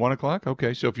 1 o'clock?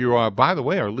 Okay. So if you, by the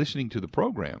way, are listening to the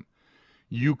program,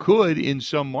 you could, in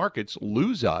some markets,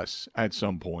 lose us at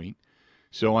some point.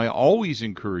 So I always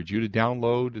encourage you to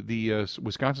download the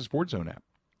Wisconsin Sports Zone app.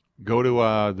 Go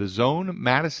to the Zone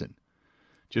Madison.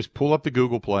 Just pull up the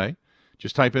Google Play.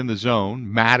 Just type in the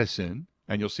Zone Madison,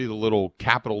 and you'll see the little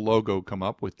capital logo come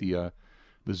up with the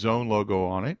Zone logo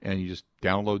on it, and you just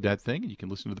download that thing, and you can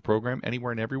listen to the program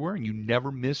anywhere and everywhere, and you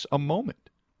never miss a moment.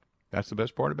 That's the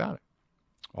best part about it.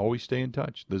 Always stay in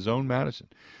touch. The Zone Madison.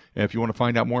 And if you want to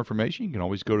find out more information, you can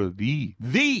always go to the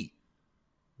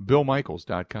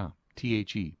BillMichaels.com.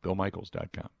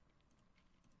 BillMichaels.com.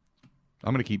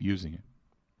 I'm going to keep using it.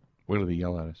 Wait till they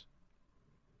yell at us.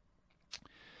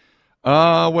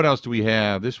 What else do we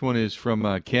have? This one is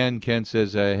from Ken. Ken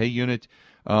says, hey, Unit,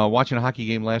 watching a hockey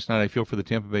game last night, I feel for the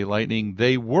Tampa Bay Lightning.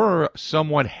 They were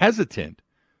somewhat hesitant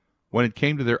when it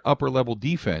came to their upper-level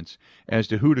defense as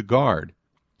to who to guard.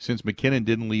 Since McKinnon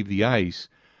didn't leave the ice,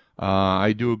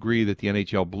 I do agree that the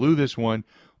NHL blew this one,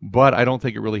 but I don't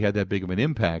think it really had that big of an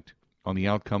impact on the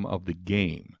outcome of the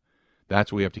game.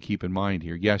 That's what we have to keep in mind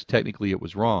here. Yes, technically it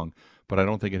was wrong, but I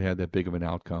don't think it had that big of an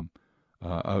outcome,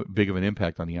 big of an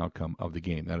impact on the outcome of the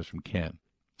game. That is from Ken.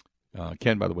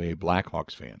 Ken, by the way, a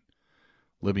Blackhawks fan,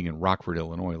 living in Rockford,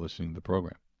 Illinois, listening to the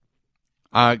program.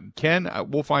 Ken,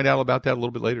 we'll find out about that a little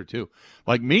bit later, too.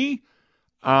 Like me,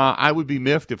 I would be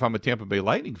miffed if I'm a Tampa Bay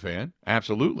Lightning fan,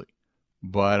 absolutely.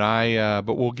 But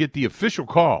we'll get the official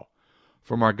call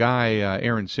from our guy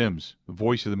Aaron Sims, the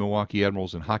voice of the Milwaukee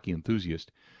Admirals and hockey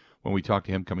enthusiast, when we talk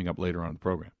to him coming up later on in the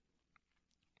program.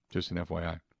 Just an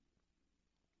FYI.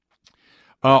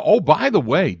 By the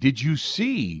way, did you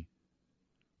see?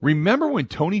 Remember when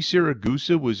Tony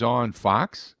Siragusa was on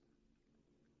Fox?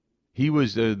 He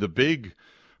was the big,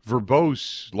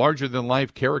 verbose,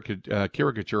 larger-than-life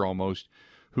caricature almost,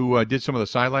 who did some of the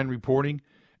sideline reporting.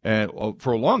 And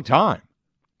for a long time,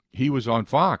 he was on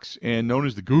Fox and known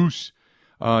as the Goose.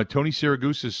 Tony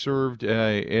Siragusa served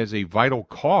as a vital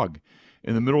cog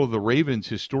in the middle of the Ravens'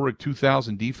 historic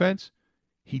 2000 defense.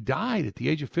 He died at the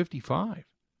age of 55.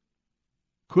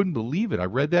 Couldn't believe it. I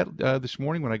read that this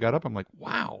morning when I got up. I'm like,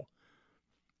 wow.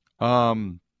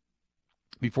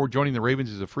 Before joining the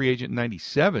Ravens as a free agent in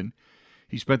 97,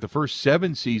 he spent the first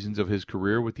 7 seasons of his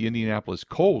career with the Indianapolis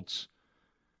Colts.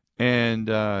 And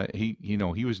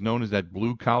he was known as that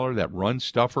blue collar, that run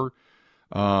stuffer.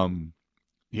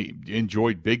 He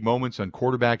enjoyed big moments on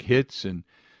quarterback hits and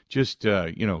just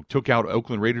took out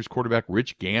Oakland Raiders quarterback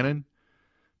Rich Gannon,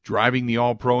 driving the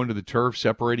All-Pro into the turf,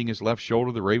 separating his left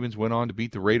shoulder. The Ravens went on to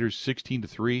beat the Raiders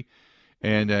 16-3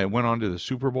 and went on to the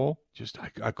Super Bowl. Just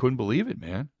I couldn't believe it,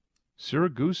 man.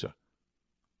 Siragusa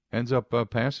ends up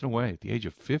passing away at the age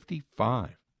of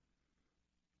 55.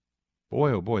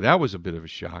 Boy, oh boy, that was a bit of a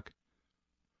shock.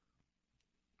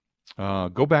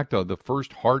 Go back to the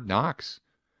first Hard Knocks.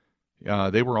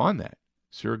 They were on that.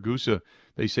 Siragusa,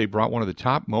 they say, brought one of the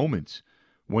top moments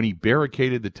when he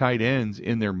barricaded the tight ends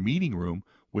in their meeting room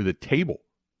with a table.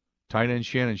 Tight end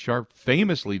Shannon Sharp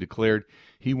famously declared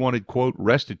he wanted, quote,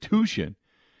 restitution,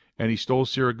 and he stole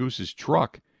Siragusa's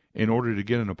truck in order to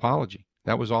get an apology.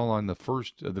 That was all on the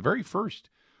very first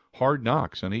Hard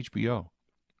Knocks on HBO.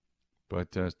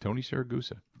 But Tony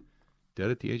Siragusa,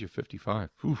 dead at the age of 55.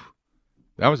 Whew.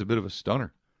 That was a bit of a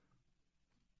stunner.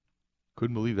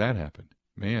 Couldn't believe that happened.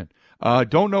 Man.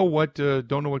 Don't know what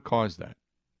caused that.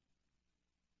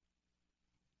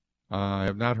 I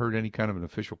have not heard any kind of an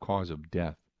official cause of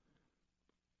death.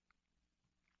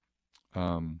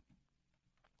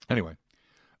 Anyway.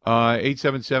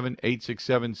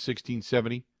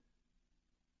 877-867-1670.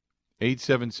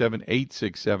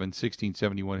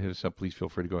 877-867-1670. You want to hit us up, please feel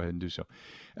free to go ahead and do so.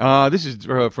 This is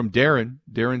from Darren.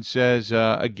 Darren says,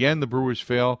 again, the Brewers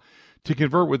fail to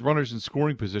convert with runners in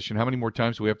scoring position. How many more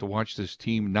times do we have to watch this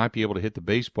team not be able to hit the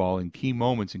baseball in key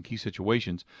moments and key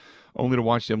situations, only to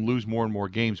watch them lose more and more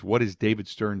games? What is David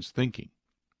Stearns thinking?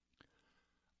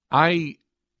 I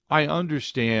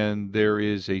understand there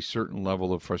is a certain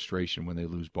level of frustration when they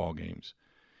lose ball games.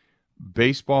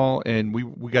 Baseball, and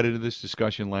we got into this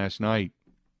discussion last night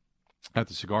at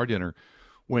the cigar dinner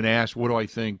when asked, what do I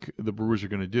think the Brewers are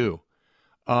going to do?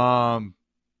 I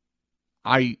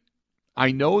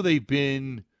know they've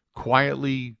been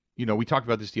quietly, we talked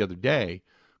about this the other day,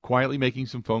 quietly making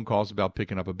some phone calls about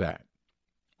picking up a bat.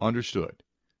 Understood.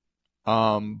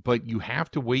 But you have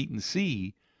to wait and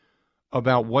see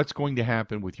about what's going to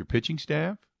happen with your pitching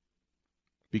staff,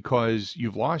 because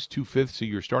you've lost 2/5 of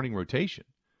your starting rotation.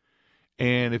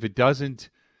 And if it doesn't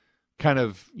kind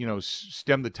of,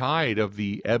 stem the tide of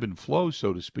the ebb and flow,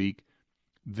 so to speak,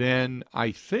 then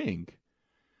I think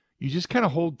you just kind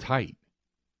of hold tight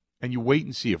and you wait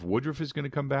and see if Woodruff is going to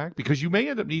come back, because you may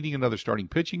end up needing another starting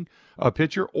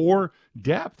pitcher or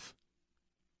depth.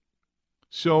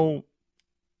 So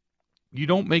you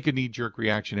don't make a knee-jerk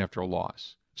reaction after a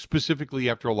loss, specifically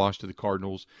after a loss to the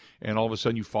Cardinals, and all of a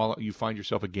sudden you find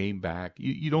yourself a game back.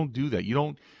 You don't do that.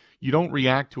 You don't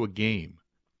react to a game.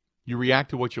 You react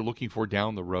to what you're looking for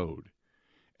down the road.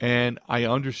 And I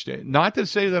understand, not to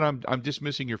say that I'm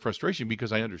dismissing your frustration,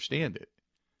 because I understand it.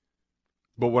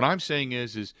 But what I'm saying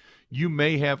is you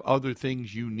may have other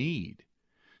things you need.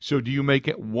 So do you make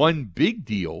it one big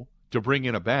deal to bring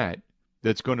in a bat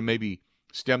that's going to maybe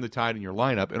stem the tide in your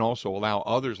lineup and also allow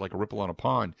others, like a ripple on a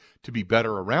pond, to be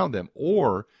better around them?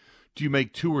 Or do you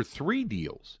make 2 or 3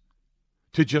 deals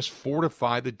to just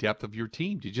fortify the depth of your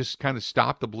team, to just kind of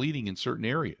stop the bleeding in certain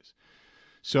areas?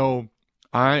 So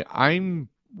I'm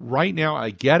right now, I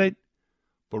get it,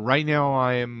 but right now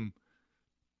I am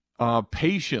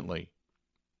patiently,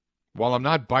 while I'm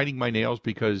not biting my nails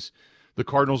because the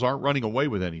Cardinals aren't running away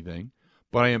with anything,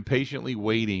 but I am patiently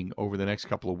waiting over the next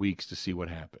couple of weeks to see what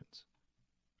happens.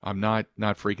 I'm not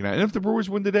freaking out. And if the Brewers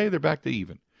win today, they're back to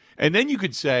even. And then you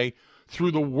could say,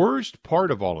 through the worst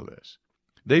part of all of this,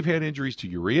 they've had injuries to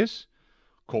Urias,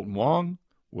 Colton Wong,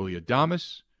 Willie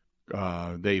Adames.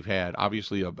 They've had,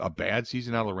 obviously, a bad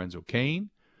season out of Lorenzo Cain.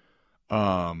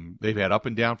 They've had up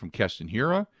and down from Keston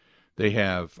Hiura. They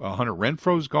have Hunter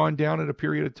Renfroe's gone down at a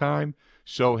period of time.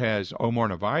 So has Omar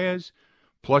Narvaez.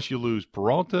 Plus you lose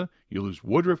Peralta. You lose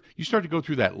Woodruff. You start to go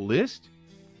through that list,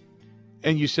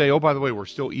 and you say, oh, by the way, we're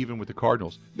still even with the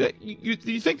Cardinals. You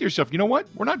think to yourself, you know what?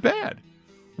 We're not bad.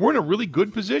 We're in a really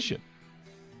good position.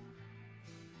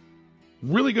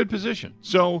 Really good position.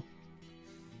 So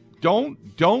don't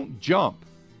jump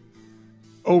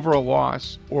over a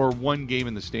loss or one game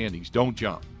in the standings. Don't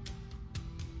jump.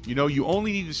 You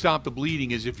only need to stop the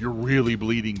bleeding as if you're really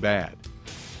bleeding bad.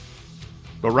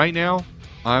 But right now,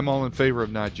 I'm all in favor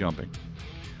of not jumping.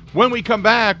 When we come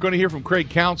back, going to hear from Craig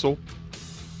Counsell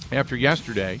after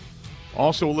yesterday.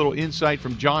 Also a little insight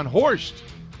from John Horst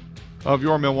of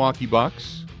your Milwaukee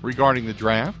Bucks regarding the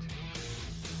draft.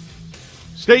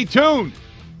 Stay tuned.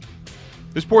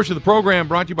 This portion of the program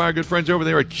brought to you by our good friends over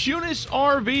there at Kunis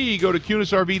RV. Go to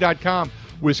kunisrv.com.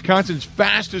 Wisconsin's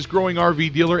fastest growing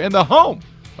RV dealer and the home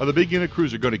of the big unit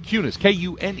cruiser. Go to Kunes,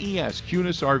 Kunes,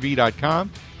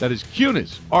 KunesRV.com. That is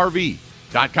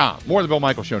KunesRV.com. More of the Bill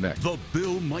Michaels Show next. The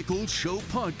Bill Michaels Show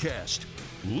podcast.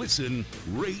 Listen,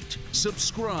 rate,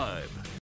 subscribe.